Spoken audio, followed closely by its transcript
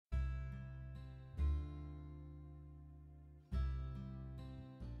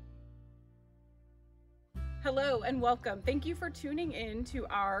Hello and welcome. Thank you for tuning in to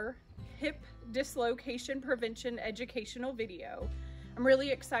our hip dislocation prevention educational video. I'm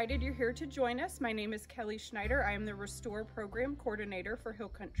really excited you're here to join us. My name is Kelly Schneider. I am the Restore Program Coordinator for Hill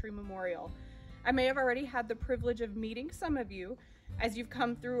Country Memorial. I may have already had the privilege of meeting some of you as you've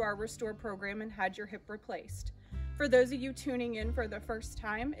come through our Restore program and had your hip replaced. For those of you tuning in for the first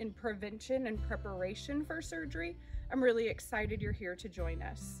time in prevention and preparation for surgery, I'm really excited you're here to join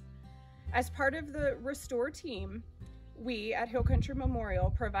us. As part of the Restore team, we at Hill Country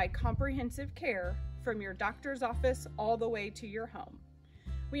Memorial provide comprehensive care from your doctor's office all the way to your home.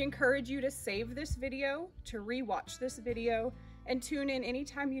 We encourage you to save this video, to re-watch this video, and tune in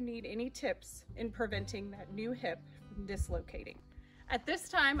anytime you need any tips in preventing that new hip from dislocating. At this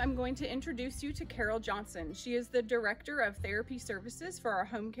time, I'm going to introduce you to Carol Johnson. She is the Director of Therapy Services for our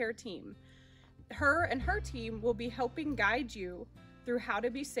home care team. Her and her team will be helping guide you through how to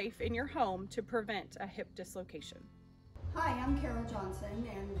be safe in your home to prevent a hip dislocation. Hi, I'm Carol Johnson,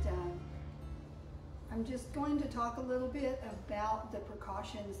 and I'm just going to talk a little bit about the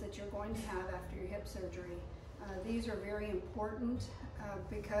precautions that you're going to have after your hip surgery. These are very important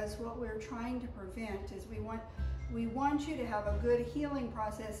because what we're trying to prevent is we want you to have a good healing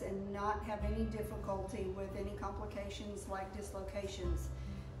process and not have any difficulty with any complications like dislocations.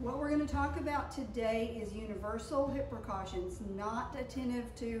 What we're going to talk about today is universal hip precautions, not attentive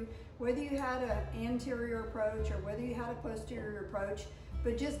to whether you had an anterior approach or whether you had a posterior approach,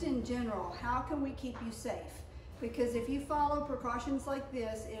 but just in general, how can we keep you safe? Because if you follow precautions like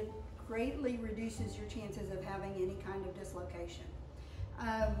this, it greatly reduces your chances of having any kind of dislocation.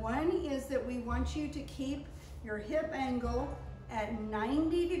 One is that we want you to keep your hip angle at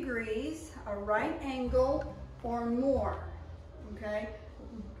 90 degrees, a right angle or more, okay?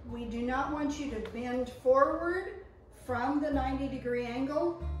 We do not want you to bend forward from the 90-degree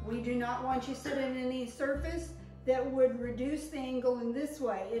angle. We do not want you sitting in any surface that would reduce the angle in this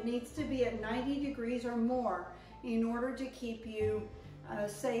way. It needs to be at 90 degrees or more in order to keep you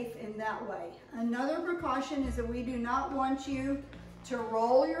safe in that way. Another precaution is that we do not want you to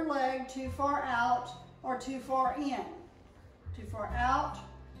roll your leg too far out or too far in. Too far out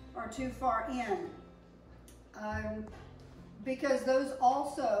or too far in. Because those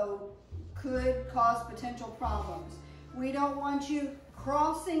also could cause potential problems. We don't want you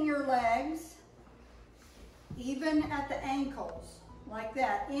crossing your legs, even at the ankles, like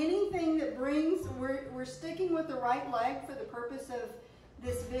that. Anything that brings, we're sticking with the right leg for the purpose of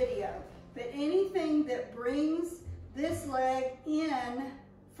this video, but anything that brings this leg in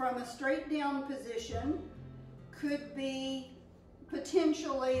from a straight down position could be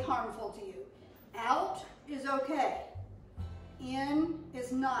potentially harmful to you. Out is okay. In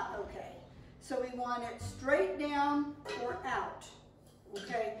is not okay. So we want it straight down or out,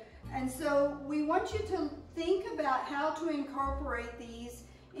 okay? And so we want you to think about how to incorporate these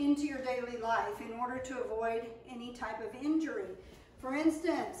into your daily life in order to avoid any type of injury. For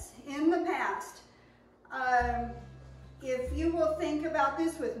instance, in the past, if you will think about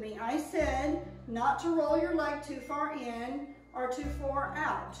this with me, I said not to roll your leg too far in or too far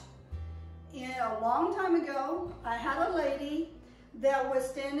out. A long time ago, I had a lady that was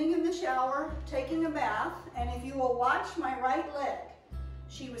standing in the shower taking a bath, and if you will watch my right leg,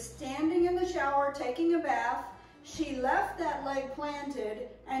 she was standing in the shower taking a bath. She left that leg planted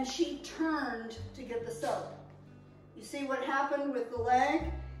and she turned to get the soap. You see what happened with the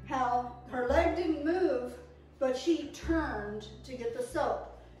leg? How her leg didn't move, but she turned to get the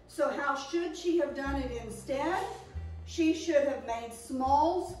soap. So how should she have done it instead? She should have made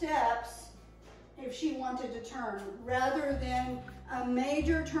small steps if she wanted to turn, rather than a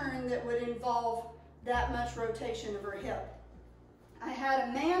major turn that would involve that much rotation of her hip. I had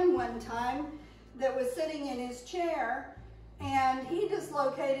a man one time that was sitting in his chair and he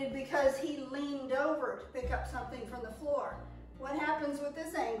dislocated because he leaned over to pick up something from the floor. What happens with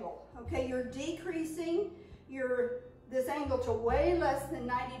this angle? Okay, you're decreasing this angle to way less than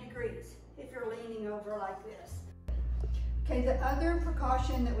 90 degrees if you're leaning over like this. Okay, the other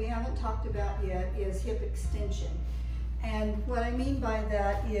precaution that we haven't talked about yet is hip extension. And what I mean by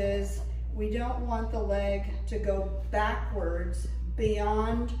that is we don't want the leg to go backwards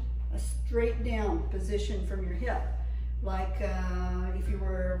beyond a straight down position from your hip. Like if you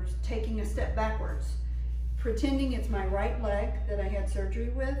were taking a step backwards. Pretending it's my right leg that I had surgery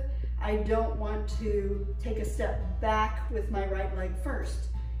with, I don't want to take a step back with my right leg first.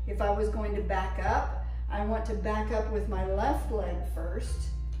 If I was going to back up, I want to back up with my left leg first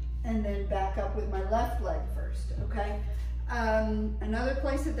and then back up with my left leg first, okay? Another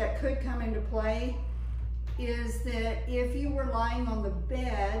place that could come into play is that if you were lying on the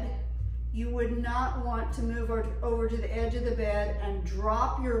bed You would not want to move over to the edge of the bed and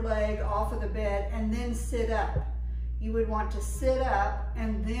drop your leg off of the bed and then sit up. You would want to sit up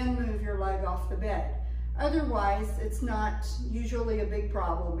and then move your leg off the bed. Otherwise, it's not usually a big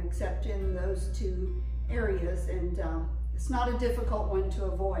problem except in those two areas, and it's not a difficult one to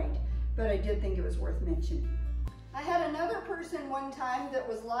avoid, but I did think it was worth mentioning. I had another person one time that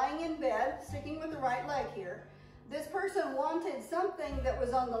was lying in bed, sticking with the right leg here. This person wanted something that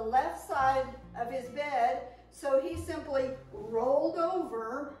was on the left side of his bed, so he simply rolled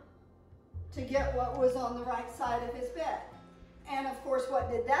over to get what was on the right side of his bed. And of course, what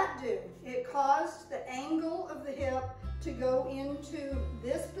did that do? It caused the angle of the hip to go into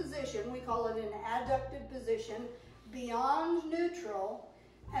this position, we call it an adducted position, beyond neutral,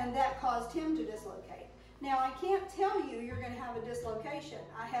 and that caused him to dislocate. Now, I can't tell you you're going to have a dislocation.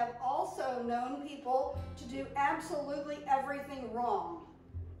 I have also known people to do absolutely everything wrong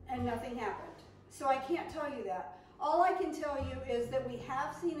and nothing happened. So I can't tell you that. All I can tell you is that we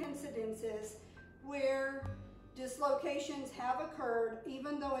have seen incidences where dislocations have occurred,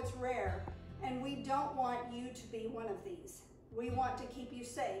 even though it's rare, and we don't want you to be one of these. We want to keep you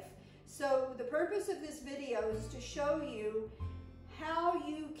safe. So the purpose of this video is to show you how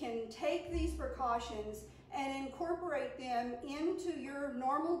you can take these precautions and incorporate them into your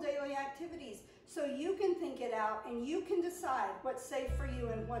normal daily activities so you can think it out and you can decide what's safe for you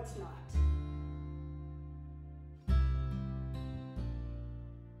and what's not.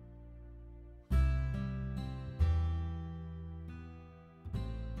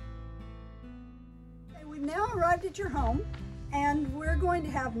 Okay, we've now arrived at your home, and we're going to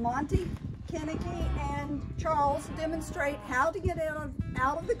have Monty, Kennedy, and Charles demonstrate how to get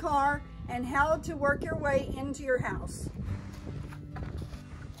out of the car and how to work your way into your house.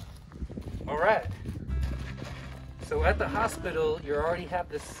 All right. So at the hospital, you already have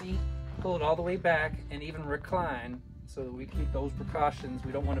the seat pulled all the way back and even recline, so that we keep those precautions.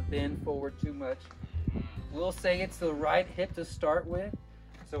 We don't want to bend forward too much. We'll say it's the right hip to start with.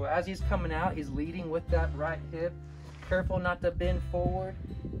 So as he's coming out, he's leading with that right hip. Careful not to bend forward,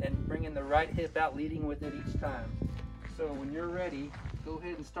 and bringing the right hip out, leading with it each time. So when you're ready, go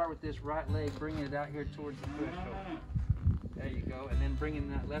ahead and start with this right leg, bringing it out here towards the threshold. There you go, and then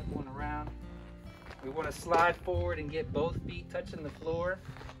bringing that left one around. We want to slide forward and get both feet touching the floor.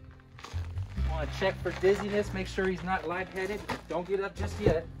 Want to check for dizziness, make sure he's not lightheaded. Don't get up just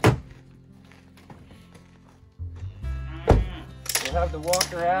yet. We'll have the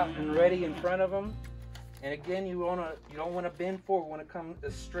walker out and ready in front of him. And again, you don't want to bend forward. You want to come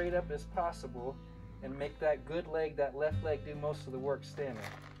as straight up as possible and make that good leg, that left leg, do most of the work standing.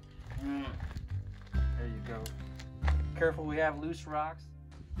 There you go. Careful, we have loose rocks.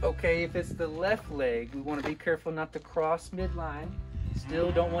 Okay, if it's the left leg, we want to be careful not to cross midline.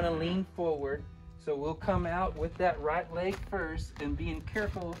 Still don't want to lean forward. So we'll come out with that right leg first, and being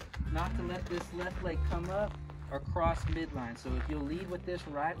careful not to let this left leg come up or cross midline. So if you'll lead with this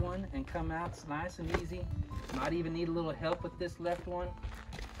right one and come out nice and easy, might even need a little help with this left one.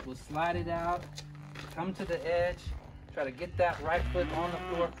 We'll slide it out, come to the edge, try to get that right foot on the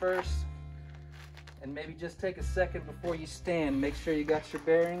floor first, and maybe just take a second before you stand. Make sure you got your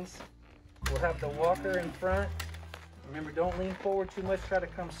bearings. We'll have the walker in front. Remember, don't lean forward too much, try to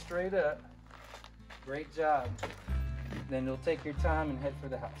come straight up. Great job. Then you'll take your time and head for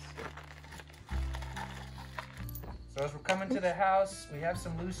the house. So as we're coming to the house, we have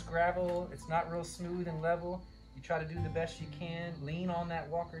some loose gravel. It's not real smooth and level. You try to do the best you can. Lean on that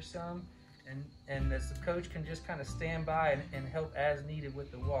walker some, and as the coach can just kind of stand by and help as needed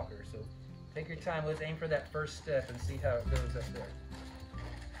with the walker. So take your time. Let's aim for that first step and see how it goes up there.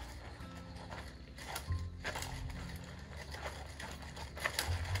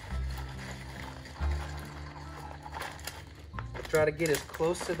 Try to get as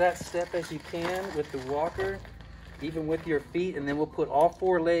close to that step as you can with the walker, even with your feet, and then we'll put all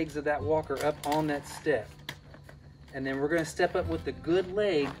four legs of that walker up on that step. And then we're going to step up with the good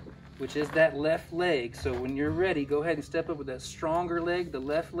leg, which is that left leg. So when you're ready, go ahead and step up with that stronger leg, the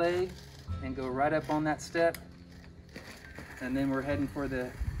left leg, and go right up on that step. And then we're heading for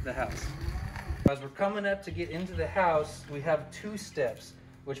the house. As we're coming up to get into the house, we have two steps,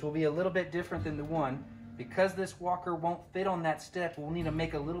 which will be a little bit different than the one. Because this walker won't fit on that step, we'll need to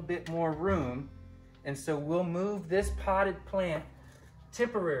make a little bit more room. And so we'll move this potted plant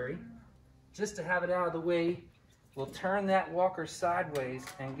temporary, just to have it out of the way. We'll turn that walker sideways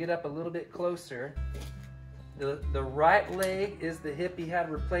and get up a little bit closer. The right leg is the hip he had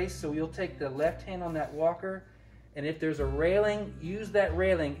replaced, so you'll take the left hand on that walker, and if there's a railing, use that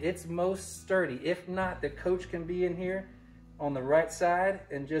railing. It's most sturdy. If not, the coach can be in here on the right side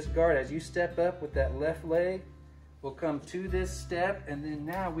and just guard. As you step up with that left leg, we'll come to this step, and then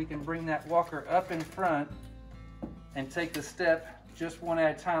now we can bring that walker up in front and take the step just one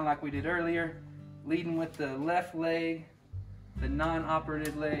at a time like we did earlier, leading with the left leg, the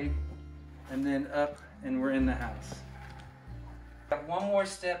non-operated leg, and then up, and we're in the house. Got one more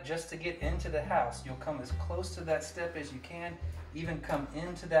step just to get into the house. You'll come as close to that step as you can, even come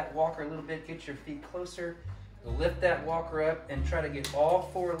into that walker a little bit, get your feet closer, lift that walker up, and try to get all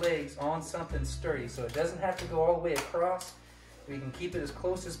 4 legs on something sturdy. So it doesn't have to go all the way across. We can keep it as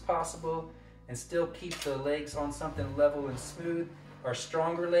close as possible and still keep the legs on something level and smooth. Our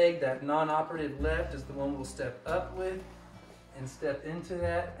stronger leg, that non-operative left, is the one we'll step up with and step into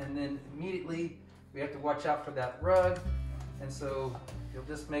that, and then immediately we have to watch out for that rug, and so you'll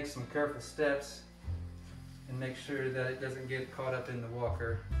just make some careful steps and make sure that it doesn't get caught up in the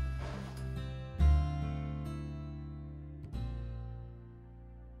walker.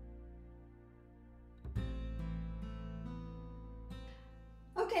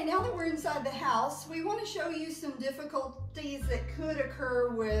 Okay, now that we're inside the house, we want to show you some difficulties that could occur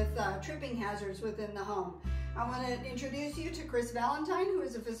with tripping hazards within the home. I want to introduce you to Chris Valentine, who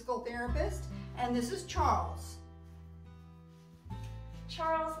is a physical therapist, and this is Charles.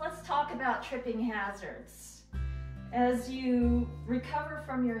 Charles, let's talk about tripping hazards. As you recover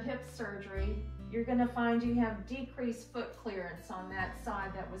from your hip surgery, you're going to find you have decreased foot clearance on that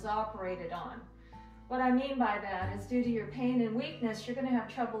side that was operated on. What I mean by that is due to your pain and weakness, you're going to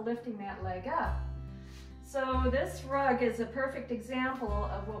have trouble lifting that leg up. So this rug is a perfect example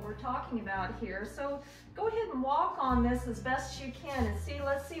of what we're talking about here. So go ahead and walk on this as best you can and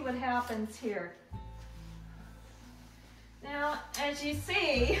let's see what happens here. Now, as you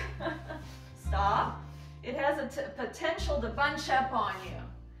see, stop, it has a potential to bunch up on you.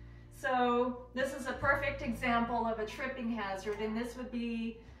 So this is a perfect example of a tripping hazard, and this would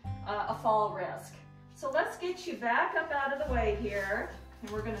be a fall risk. So let's get you back up out of the way here, and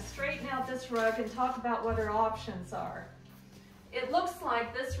we're going to straighten out this rug and talk about what our options are. It looks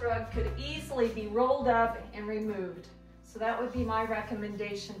like this rug could easily be rolled up and removed. So that would be my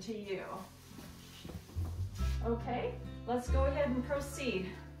recommendation to you. Okay, let's go ahead and proceed.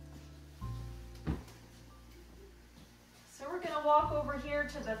 So we're going to walk over here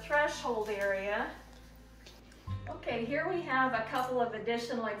to the threshold area. Okay, here we have a couple of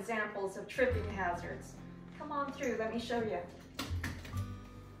additional examples of tripping hazards. Come on through, let me show you.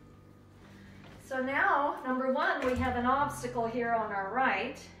 So now, number 1, we have an obstacle here on our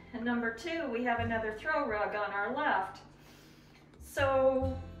right, and number 2, we have another throw rug on our left.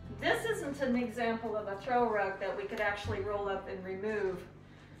 So this isn't an example of a throw rug that we could actually roll up and remove.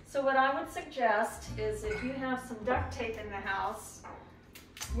 So what I would suggest is if you have some duct tape in the house,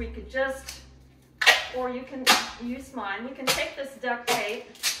 we could just, or you can use mine, we can take this duct tape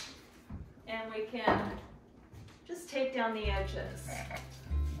and we can just tape down the edges.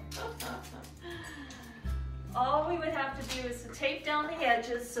 All we would have to do is to tape down the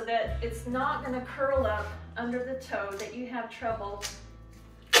edges so that it's not going to curl up under the toe that you have trouble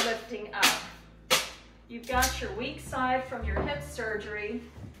lifting up. You've got your weak side from your hip surgery,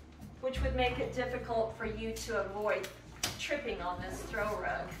 which would make it difficult for you to avoid tripping on this throw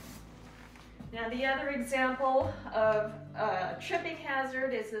rug. Now the other example of a tripping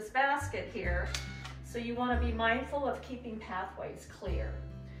hazard is this basket here. So you want to be mindful of keeping pathways clear.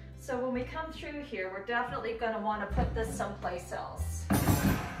 So when we come through here, we're definitely going to want to put this someplace else.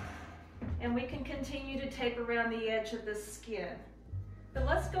 And we can continue to tape around the edge of the skin. But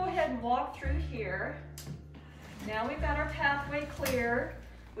let's go ahead and walk through here. Now we've got our pathway clear.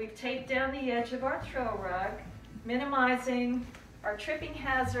 We've taped down the edge of our throw rug, minimizing our tripping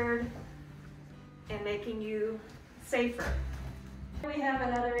hazard and making you safer. We have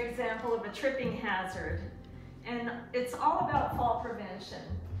another example of a tripping hazard, and it's all about fall prevention.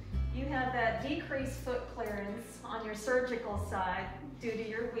 You have that decreased foot clearance on your surgical side due to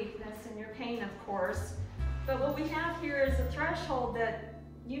your weakness and your pain, of course. But what we have here is a threshold that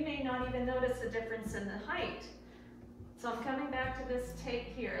you may not even notice a difference in the height. So I'm coming back to this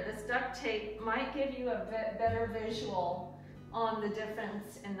tape here. This duct tape might give you a better visual on the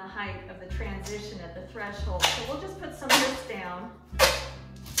difference in the height of the transition at the threshold. So we'll just put some of this down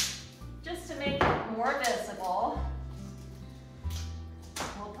just to make it more visible.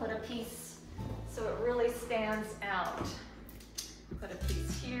 We'll put a piece so it really stands out. Put a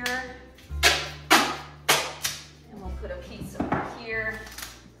piece here, and we'll put a piece over here.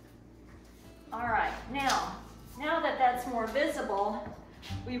 All right, now that that's more visible,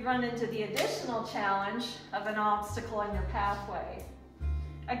 we run into the additional challenge of an obstacle in your pathway.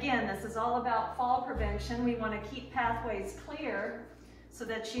 Again, this is all about fall prevention. We want to keep pathways clear so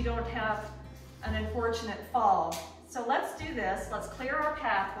that you don't have an unfortunate fall. So let's do this. Let's clear our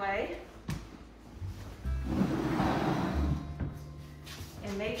pathway.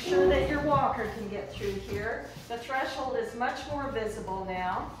 And make sure that your walker can get through here. The threshold is much more visible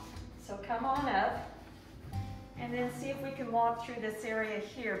now. So come on up. And then see if we can walk through this area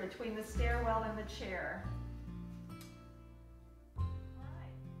here between the stairwell and the chair. All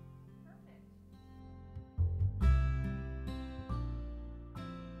right, perfect.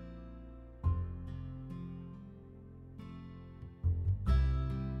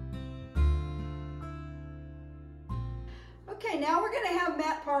 Okay, now we're going to have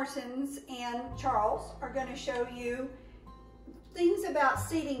Matt Parsons and Charles are going to show you things about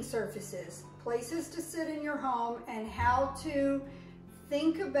seating surfaces, places to sit in your home, and how to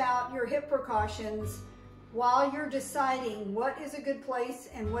think about your hip precautions while you're deciding what is a good place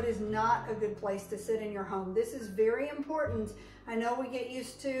and what is not a good place to sit in your home. This is very important. I know we get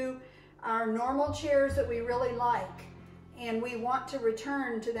used to our normal chairs that we really like, and we want to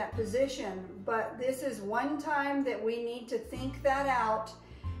return to that position, but this is one time that we need to think that out.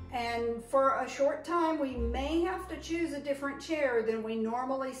 And for a short time, we may have to choose a different chair than we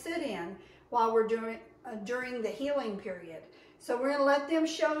normally sit in while we're doing during the healing period. So we're gonna let them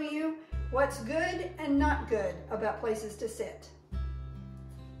show you what's good and not good about places to sit.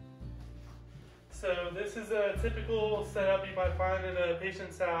 So this is a typical setup you might find in a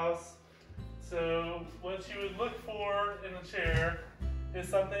patient's house. So what you would look for in a chair is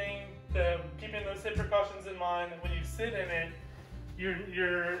something that, keeping those hip precautions in mind, that when you sit in it,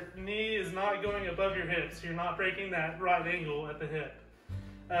 your knee is not going above your hips. You're not breaking that right angle at the hip.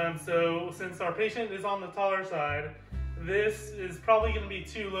 So since our patient is on the taller side, this is probably going to be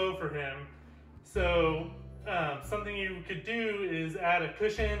too low for him. So something you could do is add a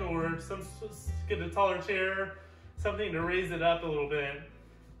cushion or get a taller chair, something to raise it up a little bit.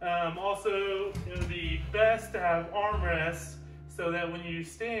 Also, it would be best to have armrests so that when you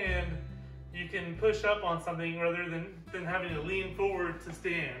stand, you can push up on something rather than having to lean forward to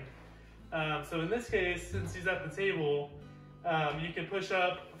stand. So in this case, since he's at the table, you can push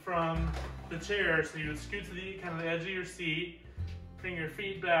up from the chair. So you would scoot to the kind of the edge of your seat, bring your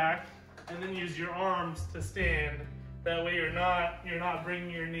feet back, and then use your arms to stand. That way you're not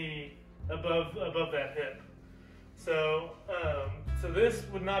bringing your knee above that hip. So so this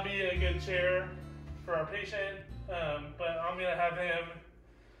would not be a good chair for our patient, but I'm gonna have him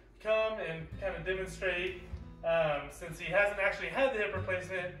come and kind of demonstrate. Since he hasn't actually had the hip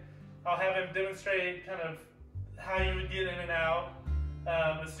replacement, I'll have him demonstrate kind of how you would get in and out,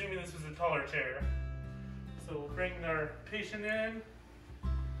 assuming this was a taller chair. So we'll bring our patient in. So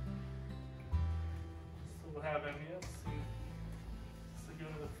we'll have him, yes, so go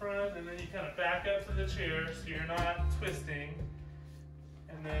to the front, and then you kind of back up to the chair so you're not twisting,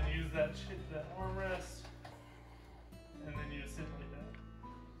 and then use that armrest, and then you sit like that.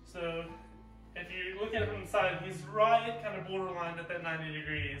 So if you look at it from the side, he's right kind of borderline at that 90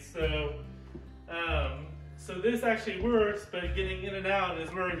 degrees. So so this actually works, but getting in and out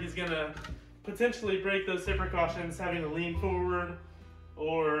is where he's gonna potentially break those hip precautions, having to lean forward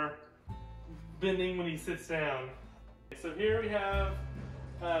or bending when he sits down. So here we have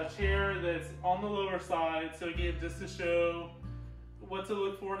a chair that's on the lower side. So again, just to show what to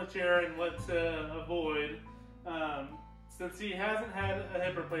look for in a chair and what to avoid. Since he hasn't had a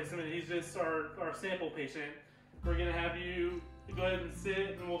hip replacement, he's just our sample patient, we're gonna have you go ahead and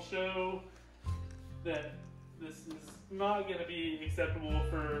sit, and we'll show that this is not gonna be acceptable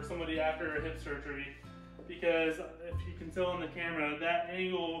for somebody after a hip surgery, because if you can tell on the camera, that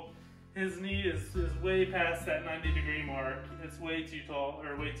angle, his knee is way past that 90-degree mark. It's way too tall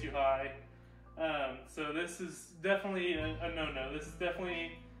or way too high. So this is definitely a no-no. This is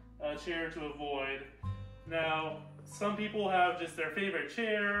definitely a chair to avoid. Now, some people have just their favorite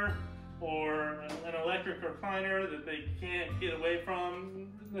chair or an electric recliner that they can't get away from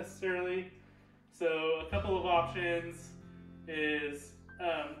necessarily. So a couple of options is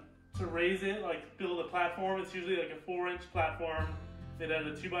to raise it, like build a platform. It's usually like a 4-inch platform made out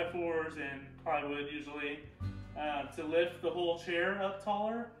of 2x4s and plywood usually, to lift the whole chair up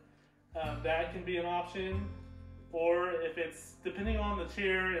taller. That can be an option. Or if it's, depending on the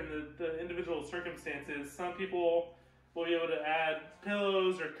chair and the individual circumstances, some people will be able to add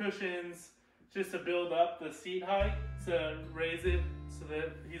pillows or cushions just to build up the seat height, to raise it so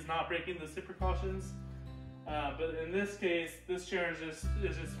that he's not breaking the hip precautions. But in this case, this chair is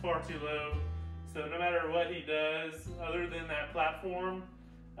just far too low. So no matter what he does, other than that platform,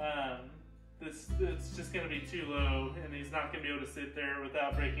 it's just going to be too low, and he's not going to be able to sit there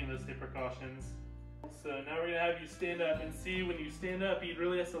without breaking those hip precautions. So now we're going to have you stand up, and see when you stand up, he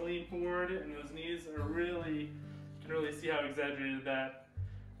really has to lean forward, and those knees are really, you can really see how exaggerated that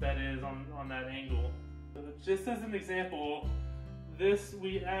is on that angle. So just as an example,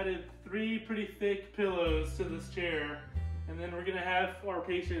 we added 3 pretty thick pillows to this chair, and then we're going to have our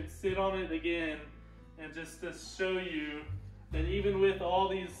patient sit on it again, and just to show you that even with all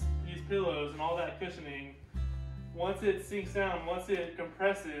these pillows and all that cushioning, once it sinks down, once it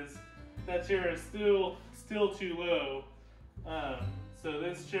compresses, that chair is still too low. So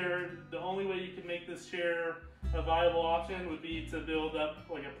this chair, the only way you can make this chair a viable option would be to build up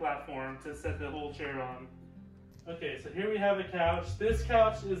like a platform to set the whole chair on. Okay, so here we have a couch. This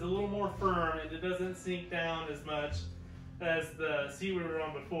couch is a little more firm and it doesn't sink down as much as the seat we were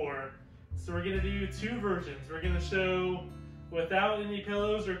on before. So we're gonna do 2 versions. We're gonna show without any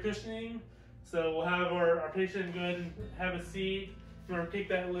pillows or cushioning. So we'll have our patient go ahead and have a seat. Remember, kick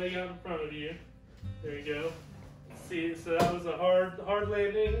that leg out in front of you. There you go. See, so that was a hard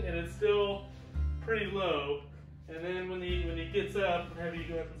landing, and it's still pretty low. And then when he gets up, I'll have you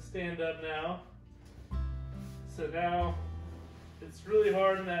go ahead and stand up now. So now it's really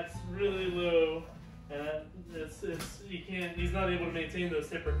hard and that's really low, and he's not able to maintain those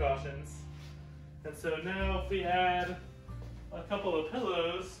hip precautions. And so now if we add a couple of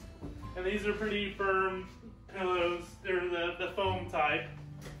pillows, and these are pretty firm pillows, they're the foam type.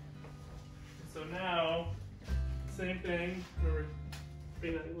 So now, same thing, we're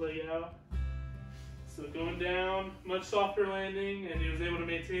bring that leg out. So going down, much softer landing, and he was able to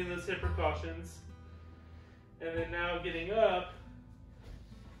maintain those hip precautions. And then now getting up,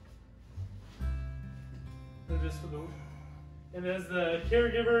 and as the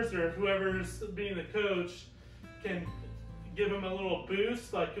caregivers or whoever's being the coach can give him a little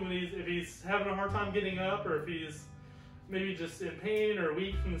boost, like if he's having a hard time getting up, or if he's maybe just in pain or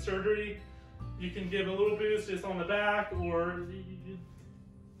weak from the surgery, you can give a little boost just on the back, or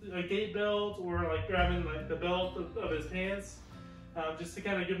a gait belt, or like grabbing like the belt of his pants, just to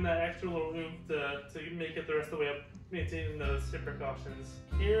kind of give him that extra little oomph to make it the rest of the way up, maintaining those hip precautions.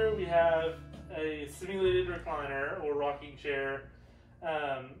 Here we have a simulated recliner or rocking chair.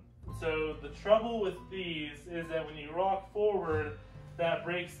 So the trouble with these is that when you rock forward, that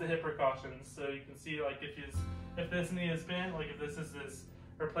breaks the hip precautions. So you can see, like, if this knee is bent, like if this is this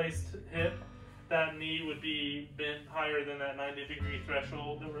replaced hip, that knee would be bent higher than that 90-degree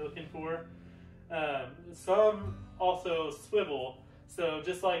threshold that we're looking for. Some also swivel. So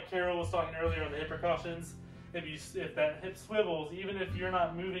just like Carol was talking earlier on the hip precautions, if that hip swivels, even if you're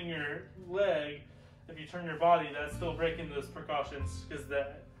not moving your leg, if you turn your body, that's still breaking those precautions because the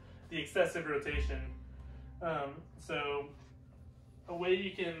excessive rotation. So a way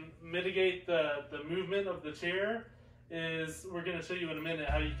you can mitigate the movement of the chair is, we're going to show you in a minute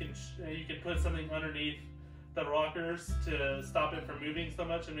how you can put something underneath the rockers to stop it from moving so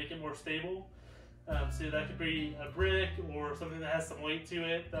much and make it more stable. So that could be a brick or something that has some weight to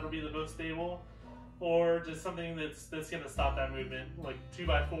it. That'll be the most stable. Or just something that's going to stop that movement, like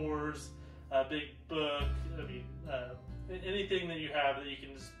 2x4s, a big book, anything that you have that you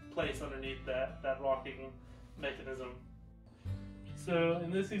can just place underneath that rocking mechanism. So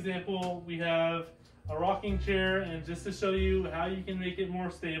in this example, we have a rocking chair, and just to show you how you can make it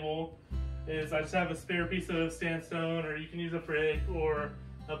more stable, is I just have a spare piece of sandstone, or you can use a brick or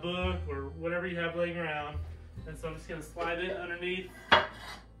a book or whatever you have laying around. And so I'm just going to slide it underneath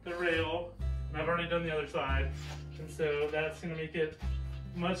the rail, and I've already done the other side. And so that's going to make it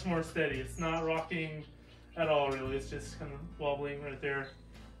much more steady. It's not rocking at all, really. It's just kind of wobbling right there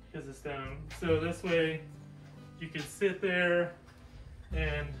because of stone. So this way you can sit there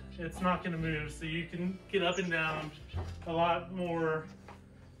and it's not going to move, so you can get up and down a lot more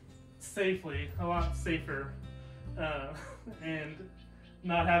safely, a lot safer, and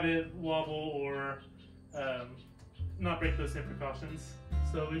not have it wobble or not break those hip precautions.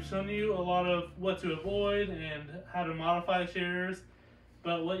 So we've shown you a lot of what to avoid and how to modify chairs,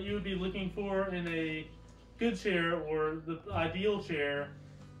 but what you would be looking for in a good chair, or the ideal chair,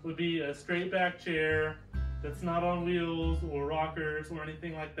 would be a straight back chair that's not on wheels or rockers or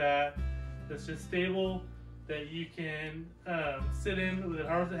anything like that, that's just stable, that you can sit in, that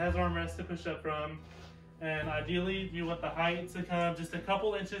has armrests to push up from. And ideally you want the height to come just a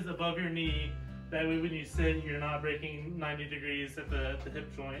couple inches above your knee. That way when you sit, you're not breaking 90 degrees at the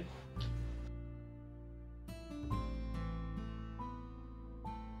hip joint.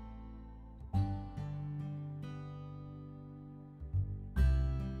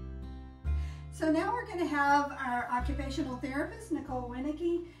 So now we're going to have our occupational therapist, Nicole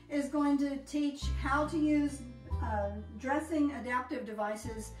Winicky, is going to teach how to use dressing adaptive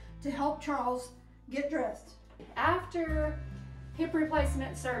devices to help Charles get dressed. After hip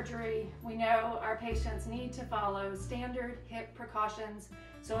replacement surgery, we know our patients need to follow standard hip precautions.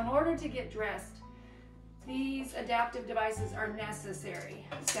 So in order to get dressed, these adaptive devices are necessary.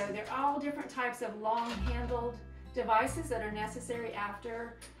 So they're all different types of long-handled devices that are necessary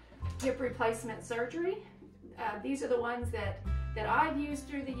after hip replacement surgery. These are the ones that I've used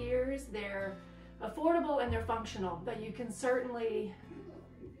through the years. They're affordable and they're functional, but you can certainly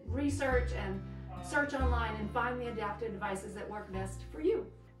research and search online and find the adaptive devices that work best for you.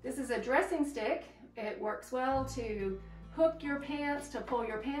 This is a dressing stick. It works well to hook your pants, to pull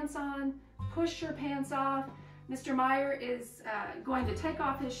your pants on, push your pants off. Mr. Meyer is going to take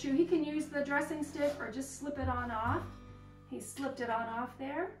off his shoe. He can use the dressing stick or just slip it on off. He slipped it on off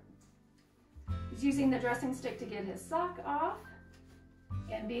there. He's using the dressing stick to get his sock off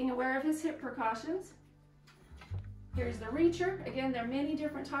and being aware of his hip precautions. Here's the reacher. Again, there are many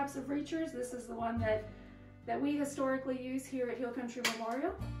different types of reachers. This is the one that we historically use here at Hill Country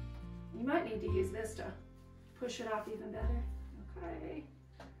Memorial. You might need to use this to push it off even better. Okay,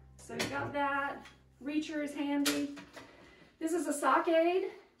 so you got that. Reacher is handy. This is a sock aid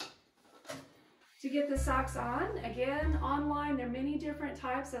to get the socks on. Again, online, there are many different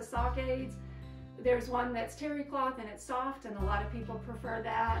types of sock aids. There's one that's terry cloth and it's soft, and a lot of people prefer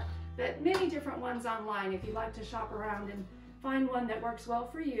that. But many different ones online if you like to shop around and find one that works well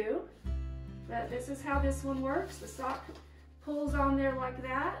for you. But this is how this one works. The sock pulls on there like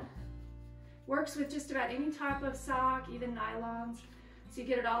that. Works with just about any type of sock, even nylons. So you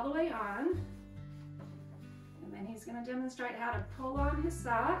get it all the way on. And then he's going to demonstrate how to pull on his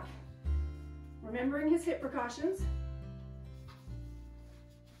sock, remembering his hip precautions.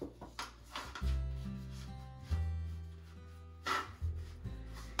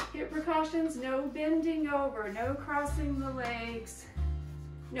 Hip precautions, no bending over, no crossing the legs,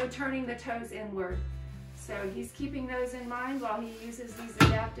 no turning the toes inward. So he's keeping those in mind while he uses these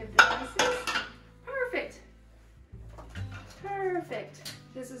adaptive devices. Perfect. Perfect.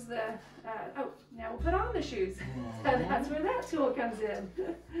 This is the, oh, now we'll put on the shoes. So that's where that tool comes in.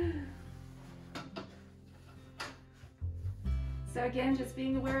 So again, just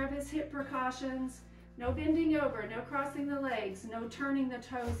being aware of his hip precautions. No bending over, no crossing the legs, no turning the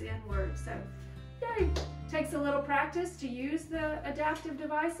toes inward. So yeah, it takes a little practice to use the adaptive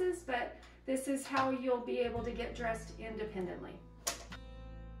devices, but this is how you'll be able to get dressed independently.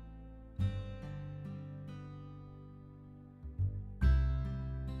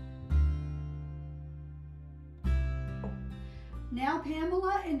 Now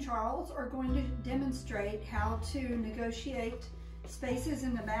Pamela and Charles are going to demonstrate how to negotiate spaces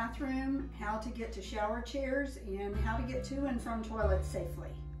in the bathroom, how to get to shower chairs, and how to get to and from toilets safely.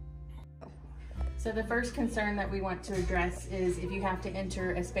 So the first concern that we want to address is if you have to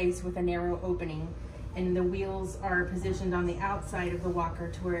enter a space with a narrow opening and the wheels are positioned on the outside of the walker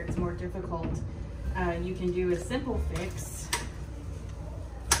to where it's more difficult, you can do a simple fix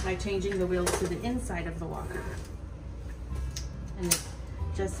by changing the wheels to the inside of the walker. And it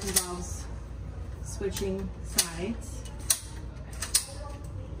just involves switching sides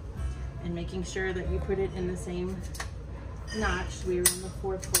and making sure that you put it in the same notch. We are on the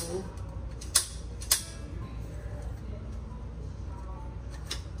 4th hole.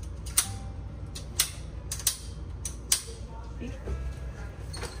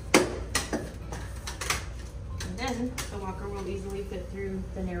 And then the walker will easily fit through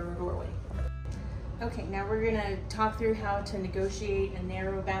the narrow doorway. Okay, now we're gonna talk through how to negotiate a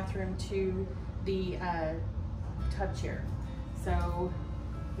narrow bathroom to the tub chair. So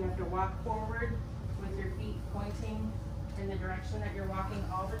you have to walk forward with your feet pointing in the direction that you're walking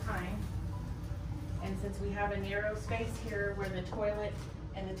all the time. And since we have a narrow space here where the toilet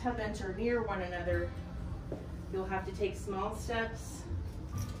and the tub bench are near one another, you'll have to take small steps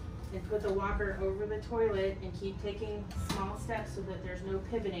and put the walker over the toilet and keep taking small steps so that there's no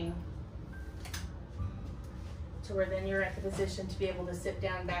pivoting, to where then you're at the position to be able to sit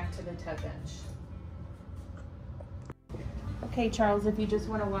down back to the tub bench. Okay, Charles, if you just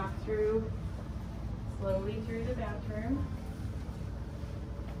want to walk slowly through the bathroom,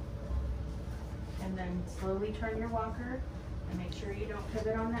 and then slowly turn your walker, and make sure you don't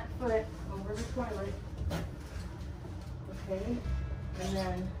pivot on that foot over the toilet. Okay, and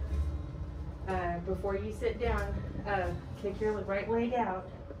then before you sit down, kick your right leg out,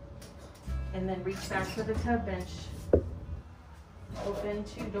 and then reach back to the tub bench. Open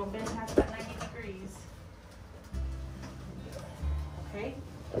to, don't bend past that 90 degrees. Okay,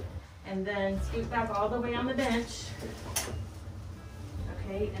 And then scoot back all the way on the bench.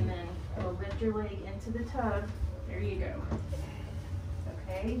 Okay, and then we'll lift your leg into the tub. There you go.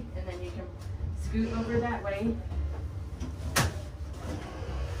 Okay, and then you can scoot over that way.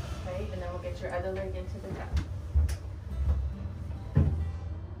 Okay, and then we'll get your other leg into the tub.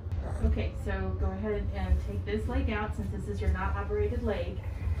 Okay, so go ahead and take this leg out since this is your not operated leg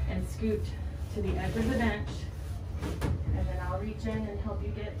and scoot to the edge of the bench. And then I'll reach in and help you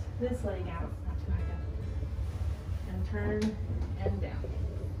get this leg out. Not too high up. And turn and down.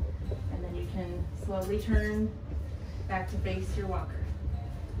 And then you can slowly turn back to face your walker.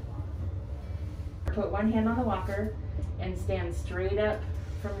 Put one hand on the walker and stand straight up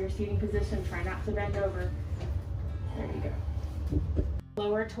from your seating position. Try not to bend over. There you go.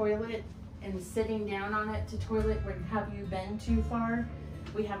 Lower toilet and sitting down on it to toilet would have you bend too far.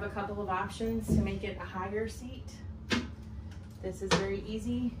 We have a couple of options to make it a higher seat. This is very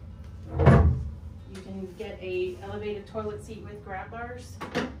easy. You can get a elevated toilet seat with grab bars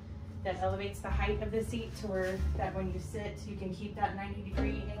that elevates the height of the seat to where that when you sit, you can keep that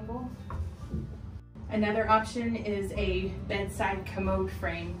 90-degree angle. Another option is a bedside commode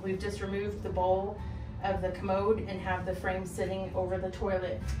frame. We've just removed the bowl of the commode and have the frame sitting over the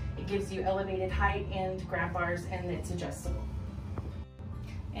toilet. It gives you elevated height and grab bars, and it's adjustable.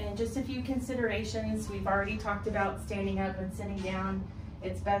 And just a few considerations. We've already talked about standing up and sitting down.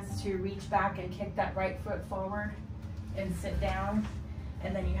 It's best to reach back and kick that right foot forward and sit down.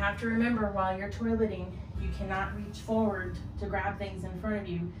 And then you have to remember while you're toileting, you cannot reach forward to grab things in front of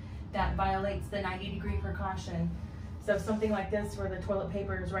you. That violates the 90-degree precaution. So something like this where the toilet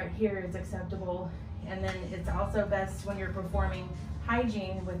paper is right here is acceptable. And then it's also best when you're performing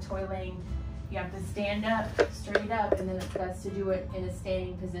hygiene with toileting, you have to stand up, straight up, and then it's best to do it in a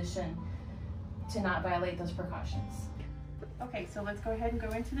standing position to not violate those precautions. Okay, so let's go ahead and go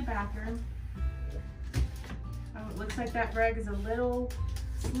into the bathroom. Oh, it looks like that rug is a little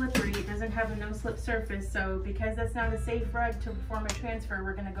slippery. It doesn't have a no-slip surface, so because that's not a safe rug to perform a transfer,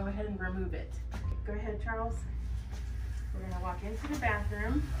 we're gonna go ahead and remove it. Go ahead, Charles. We're gonna walk into the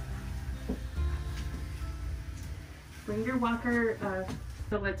bathroom. Bring your walker,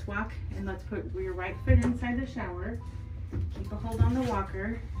 so let's walk and let's put your right foot inside the shower. Keep a hold on the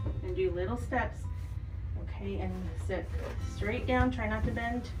walker and do little steps. Okay, and sit straight down, try not to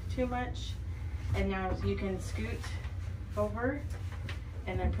bend too much. And now you can scoot over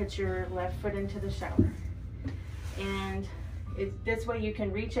and then put your left foot into the shower. And this way you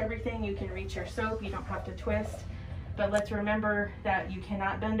can reach everything. You can reach your soap, you don't have to twist. But let's remember that you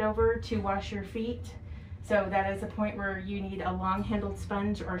cannot bend over to wash your feet. So that is a point where you need a long-handled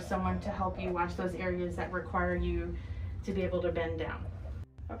sponge or someone to help you wash those areas that require you to be able to bend down.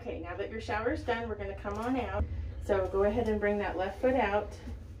 Okay, now that your shower's done, we're gonna come on out. So go ahead and bring that left foot out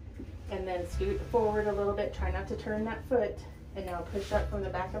and then scoot forward a little bit. Try not to turn that foot. And now push up from the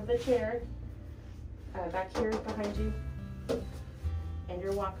back of the chair, back here behind you, and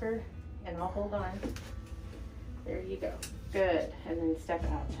your walker, and I'll hold on. There you go. Good, and then step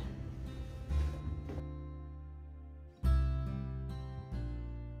out.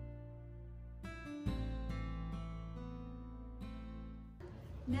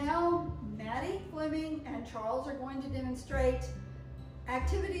 Now, Maddie Fleming and Charles are going to demonstrate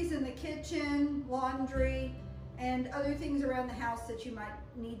activities in the kitchen, laundry, and other things around the house that you might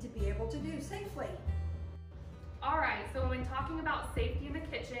need to be able to do safely. All right, so when talking about safety in the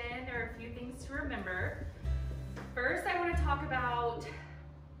kitchen, there are a few things to remember. First, I want to talk about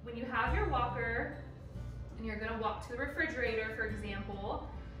when you have your walker and you're going to walk to the refrigerator, for example,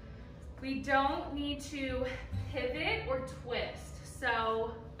 we don't need to pivot or twist.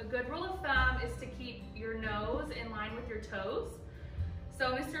 So a good rule of thumb is to keep your nose in line with your toes.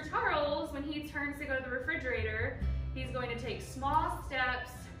 So Mr. Charles, when he turns to go to the refrigerator, he's going to take small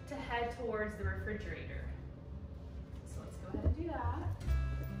steps to head towards the refrigerator. So let's go ahead and do that.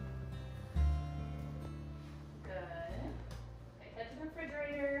 Good. Okay, head to the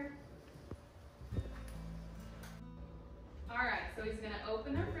refrigerator. All right, so he's gonna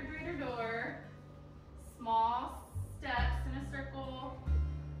open the refrigerator door, small steps in a circle.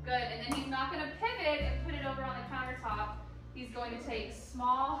 Good, and then he's not gonna pivot and put it over on the countertop. He's going to take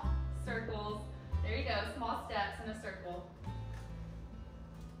small circles. There you go, small steps in a circle.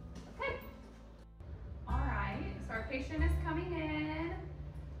 Okay. All right, so our patient is coming in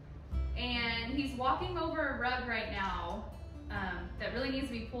and he's walking over a rug right now that really needs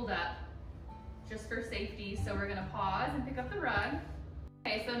to be pulled up just for safety. So we're gonna pause and pick up the rug.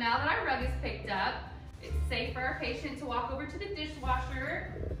 Okay, so now that our rug is picked up, it's safe for our patient to walk over to the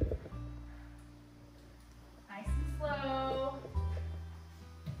dishwasher. Nice and slow.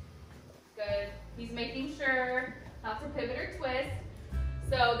 not to pivot or twist.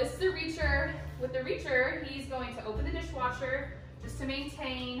 So this is the reacher. With the reacher, he's going to open the dishwasher just to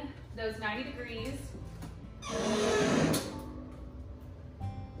maintain those 90 degrees.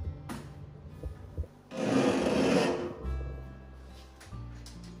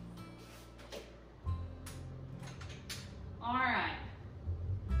 All right,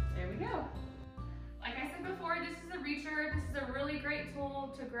 there we go. Like I said before, this is a reacher. This is a really great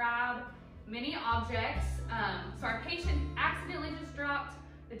tool to grab many objects. So our patient accidentally just dropped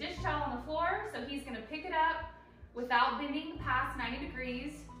the dish towel on the floor, so he's gonna pick it up without bending past 90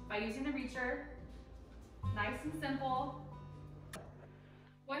 degrees by using the reacher. Nice and simple.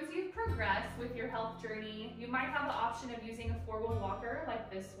 Once you've progressed with your health journey, you might have the option of using a four-wheel walker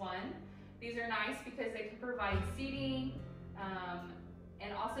like this one. These are nice because they can provide seating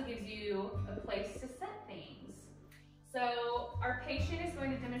and also gives you a place to set things. So our patient is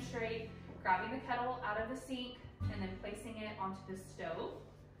going to demonstrate grabbing the kettle out of the sink and then placing it onto the stove.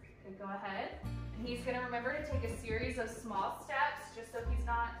 Okay, go ahead. And he's gonna remember to take a series of small steps just so he's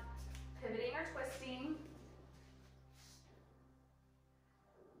not pivoting or twisting.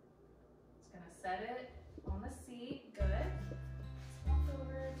 He's gonna set it on the seat, good. Let's walk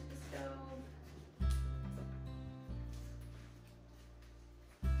over to the stove.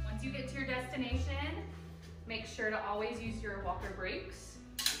 Once you get to your destination, make sure to always use your walker brakes.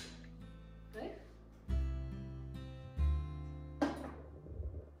 Good.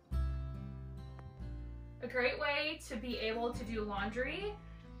 A great way to be able to do laundry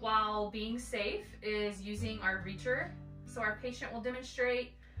while being safe is using our reacher. So our patient will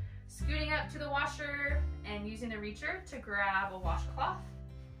demonstrate scooting up to the washer and using the reacher to grab a washcloth.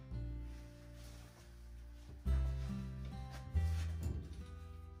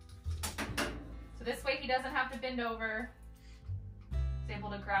 So this way he doesn't have to bend over. He's able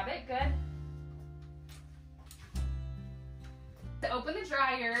to grab it, good. To open the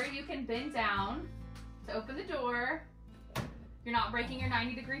dryer, you can bend down to open the door. You're not breaking your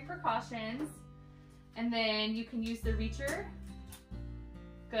 90-degree precautions. And then you can use the reacher,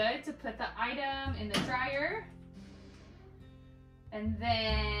 good, to put the item in the dryer. And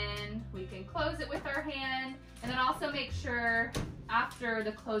then we can close it with our hand. And then also make sure after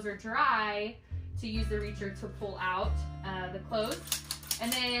the clothes are dry to use the reacher to pull out the clothes.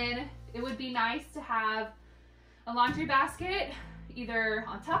 And then it would be nice to have a laundry basket either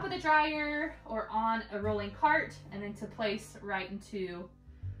on top of the dryer or on a rolling cart and then to place right into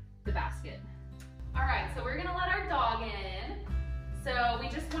the basket. All right, so we're gonna let our dog in. So we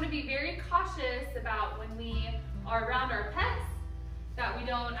just wanna be very cautious about when we are around our pets that we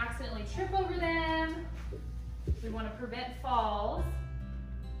don't accidentally trip over them. We wanna prevent falls.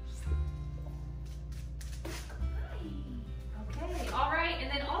 Okay, all right,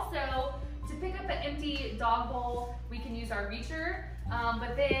 and then also to pick up an empty dog bowl, we can use our reacher,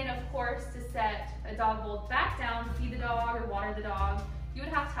 but then of course to set a dog bowl back down to feed the dog or water the dog, you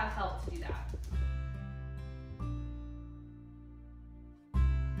would have to have help to do that.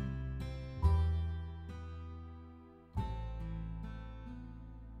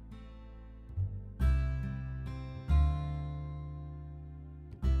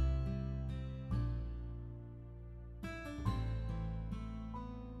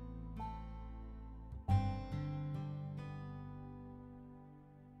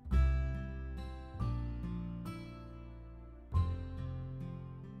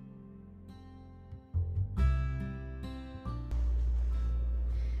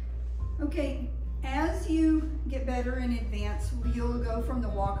 Okay, as you get better in advance, you'll go from the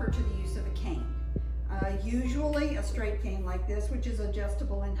walker to the use of a cane. Usually a straight cane like this, which is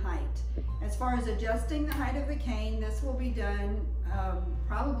adjustable in height. As far as adjusting the height of the cane, this will be done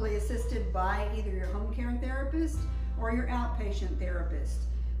probably assisted by either your home care therapist or your outpatient therapist.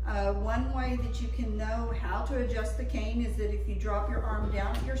 One way that you can know how to adjust the cane is that if you drop your arm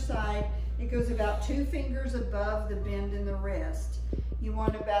down at your side, it goes about 2 fingers above the bend in the wrist. You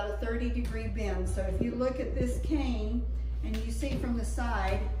want about a 30-degree bend. So if you look at this cane and you see from the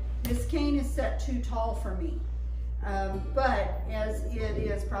side, this cane is set too tall for me. But as it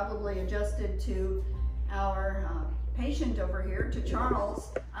is probably adjusted to our patient over here, to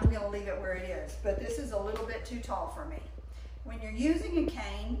Charles, I'm going to leave it where it is. But this is a little bit too tall for me. When you're using a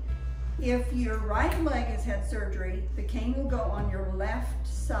cane, if your right leg has had surgery, the cane will go on your left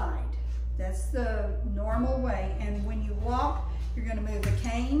side. That's the normal way. And when you walk, you're going to move the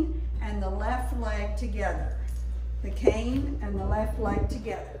cane and the left leg together. The cane and the left leg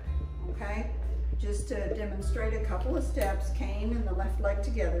together, okay? Just to demonstrate a couple of steps, cane and the left leg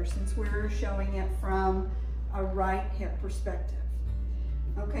together, since we're showing it from a right hip perspective.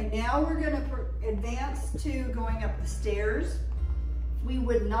 Okay, now we're going to advance to going up the stairs. We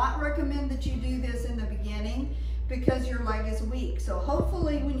would not recommend that you do this in the beginning because your leg is weak. So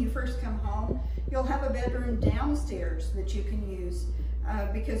hopefully when you first come home, you'll have a bedroom downstairs that you can use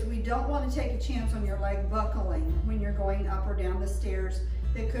because we don't want to take a chance on your leg buckling when you're going up or down the stairs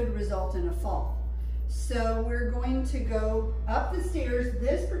that could result in a fall. So we're going to go up the stairs.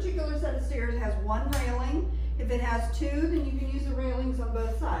 This particular set of stairs has one railing. If it has two, then you can use the railings on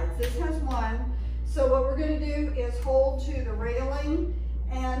both sides. This has one. So what we're going to do is hold to the railing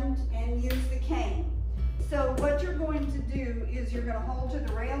and use the cane. So what you're going to do is you're going to hold to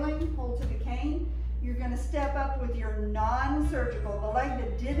the railing, hold to the cane. You're going to step up with your non-surgical, the leg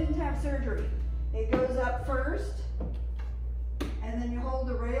that didn't have surgery. It goes up first, and then you hold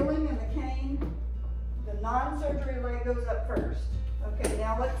the railing and the cane. The non-surgery leg goes up first. Okay,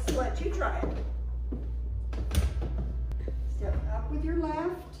 now let's let you try it. Step up with your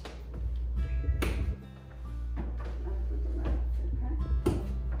left.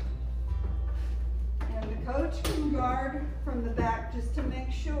 Coach can guard from the back just to make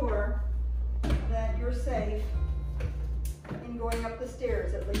sure that you're safe in going up the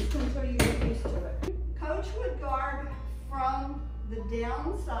stairs, at least until you get used to it. Coach would guard from the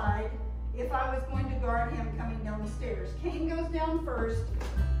downside if I was going to guard him coming down the stairs. Cane goes down first,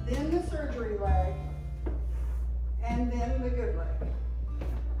 then the surgery leg, and then the good leg.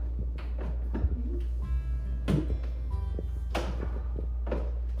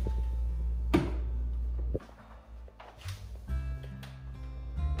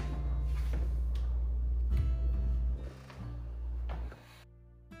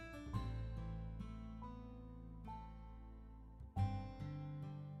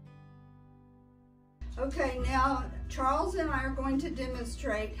 Okay, now Charles and I are going to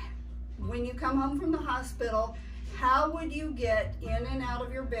demonstrate when you come home from the hospital, how would you get in and out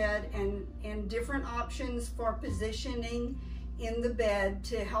of your bed and different options for positioning in the bed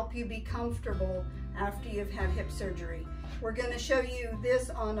to help you be comfortable after you've had hip surgery. We're going to show you this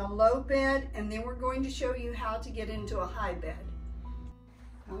on a low bed, and then we're going to show you how to get into a high bed.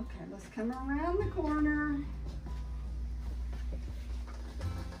 Okay, let's come around the corner.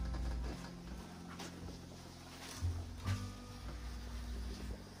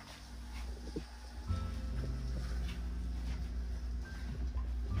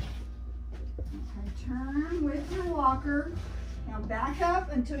 Turn with your walker. Now back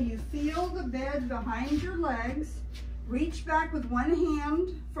up until you feel the bed behind your legs. Reach back with one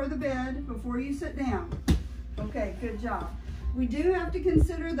hand for the bed before you sit down. Okay, good job. We do have to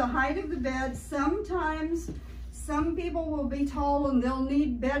consider the height of the bed. Sometimes some people will be tall and they'll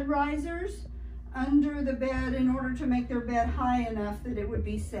need bed risers under the bed in order to make their bed high enough that it would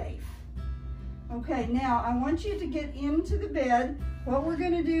be safe. Okay, now I want you to get into the bed. What we're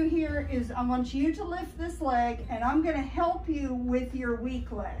going to do here is I want you to lift this leg, and I'm going to help you with your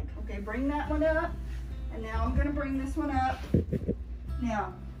weak leg. Okay, bring that one up, and now I'm going to bring this one up.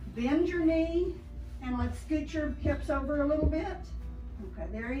 Now, bend your knee, and let's scoot your hips over a little bit. Okay,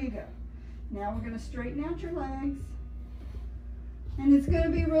 there you go. Now we're going to straighten out your legs. And it's going to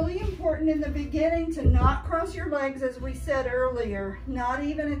be really important in the beginning to not cross your legs, as we said earlier, not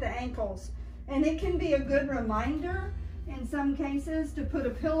even at the ankles. And it can be a good reminder in some cases to put a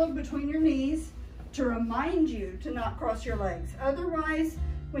pillow between your knees to remind you to not cross your legs. Otherwise,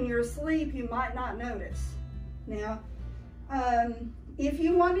 when you're asleep, you might not notice. Now, if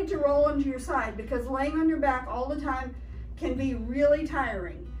you wanted to roll onto your side, because laying on your back all the time can be really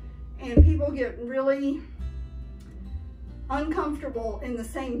tiring, and people get really uncomfortable in the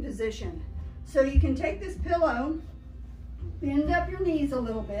same position. So you can take this pillow, bend up your knees a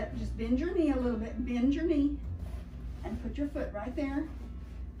little bit, just bend your knee a little bit, bend your knee, and put your foot right there.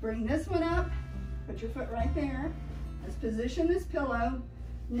 Bring this one up, put your foot right there. Let's position this pillow.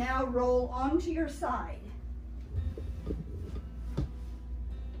 Now roll onto your side.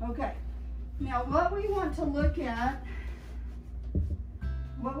 Okay, now what we want to look at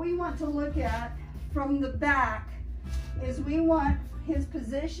from the back is we want his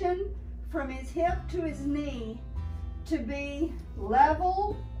position from his hip to his knee to be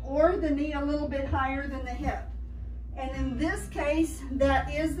level, or the knee a little bit higher than the hip. And in this case, that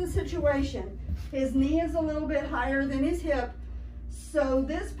is the situation. His knee is a little bit higher than his hip, so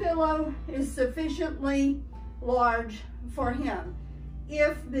this pillow is sufficiently large for him.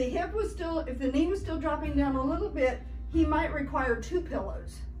 If the knee was still dropping down a little bit, he might require 2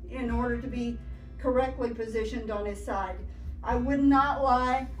 pillows in order to be correctly positioned on his side. I would not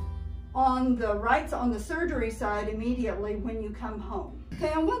lie on the surgery side immediately when you come home. Okay,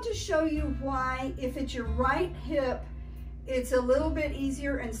 I want to show you why, if it's your right hip it's a little bit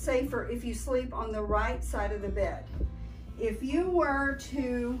easier and safer if you sleep on the right side of the bed. If you were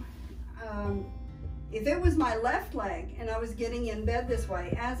to, if it was my left leg and I was getting in bed this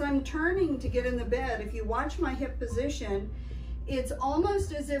way, as I'm turning to get in the bed, if you watch my hip position, it's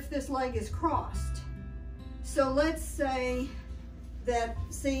almost as if this leg is crossed. So let's say that,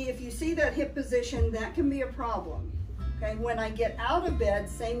 see, if you see that hip position, that can be a problem. Okay, when I get out of bed,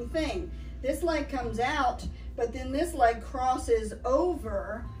 same thing. This leg comes out, but then this leg crosses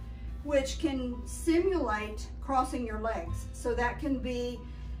over, which can simulate crossing your legs. So that can be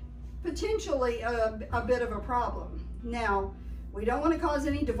potentially a bit of a problem. Now, we don't want to cause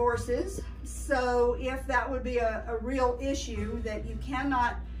any divorces, so if that would be a real issue that you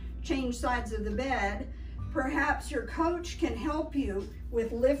cannot change sides of the bed, perhaps your coach can help you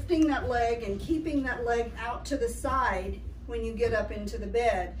with lifting that leg and keeping that leg out to the side when you get up into the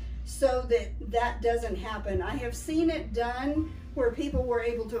bed, so that that doesn't happen. I have seen it done where people were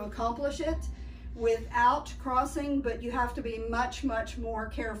able to accomplish it without crossing, but you have to be much, much more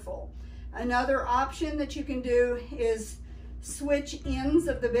careful. Another option that you can do is switch ends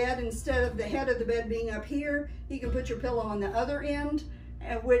of the bed. Instead of the head of the bed being up here, you can put your pillow on the other end,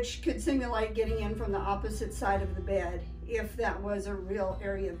 which could simulate getting in from the opposite side of the bed if that was a real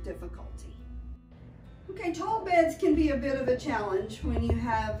area of difficulty. Okay, tall beds can be a bit of a challenge when you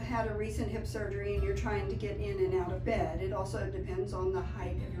have had a recent hip surgery and you're trying to get in and out of bed. It also depends on the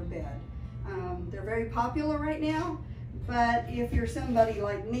height of your bed. They're very popular right now, but if you're somebody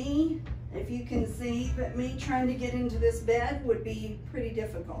like me, if you can see that me trying to get into this bed would be pretty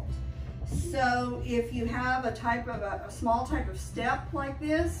difficult. So if you have a small type of step like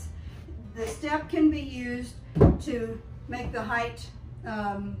this, the step can be used to make the height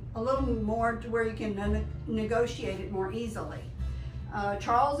a little more to where you can negotiate it more easily.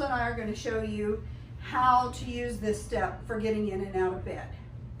 Charles and I are going to show you how to use this step for getting in and out of bed.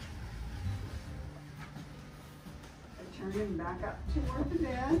 Turn him back up toward the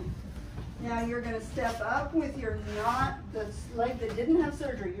bed. Now you're going to step up with your the leg that didn't have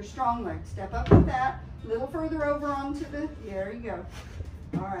surgery, your strong leg. Step up with that, a little further over onto the, there you go.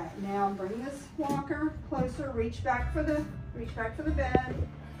 All right, now bring this walker closer, reach back for the bed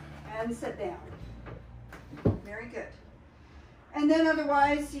and sit down. Very good. And then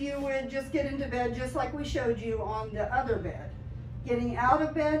otherwise you would just get into bed just like we showed you on the other bed. Getting out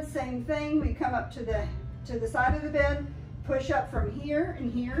of bed, same thing. We come up to the side of the bed, push up from here and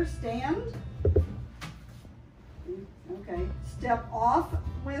here, stand. Okay, step off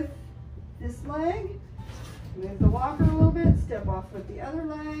with this leg. Move the walker a little bit, step off with the other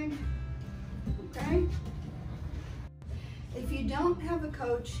leg. Okay. If you don't have a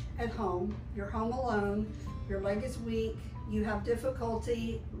coach at home, you're home alone, your leg is weak, you have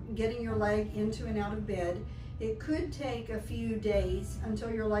difficulty getting your leg into and out of bed, it could take a few days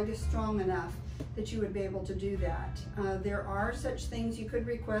until your leg is strong enough that you would be able to do that. There are such things. You could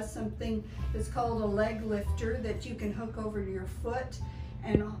request something that's called a leg lifter that you can hook over your foot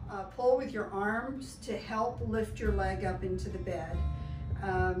and pull with your arms to help lift your leg up into the bed.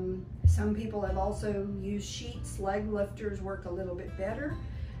 Some people have also used sheets. Leg lifters work a little bit better.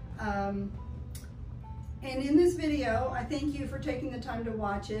 And in this video, I thank you for taking the time to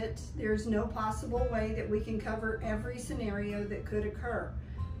watch it. There's no possible way that we can cover every scenario that could occur.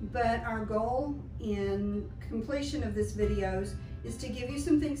 But our goal in completion of this videos is to give you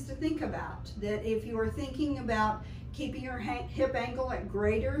some things to think about. That if you are thinking about keeping your hip angle at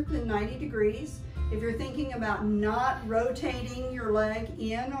greater than 90 degrees, if you're thinking about not rotating your leg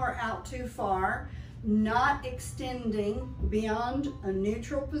in or out too far, not extending beyond a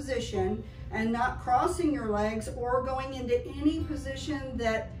neutral position, and not crossing your legs or going into any position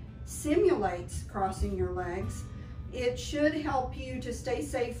that simulates crossing your legs, it should help you to stay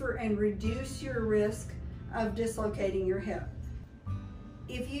safer and reduce your risk of dislocating your hip.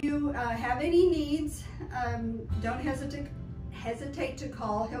 If you have any needs, don't hesitate to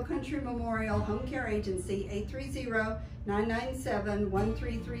call Hill Country Memorial Home Care Agency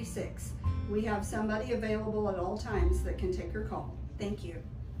 830-997-1336. We have somebody available at all times that can take your call. Thank you.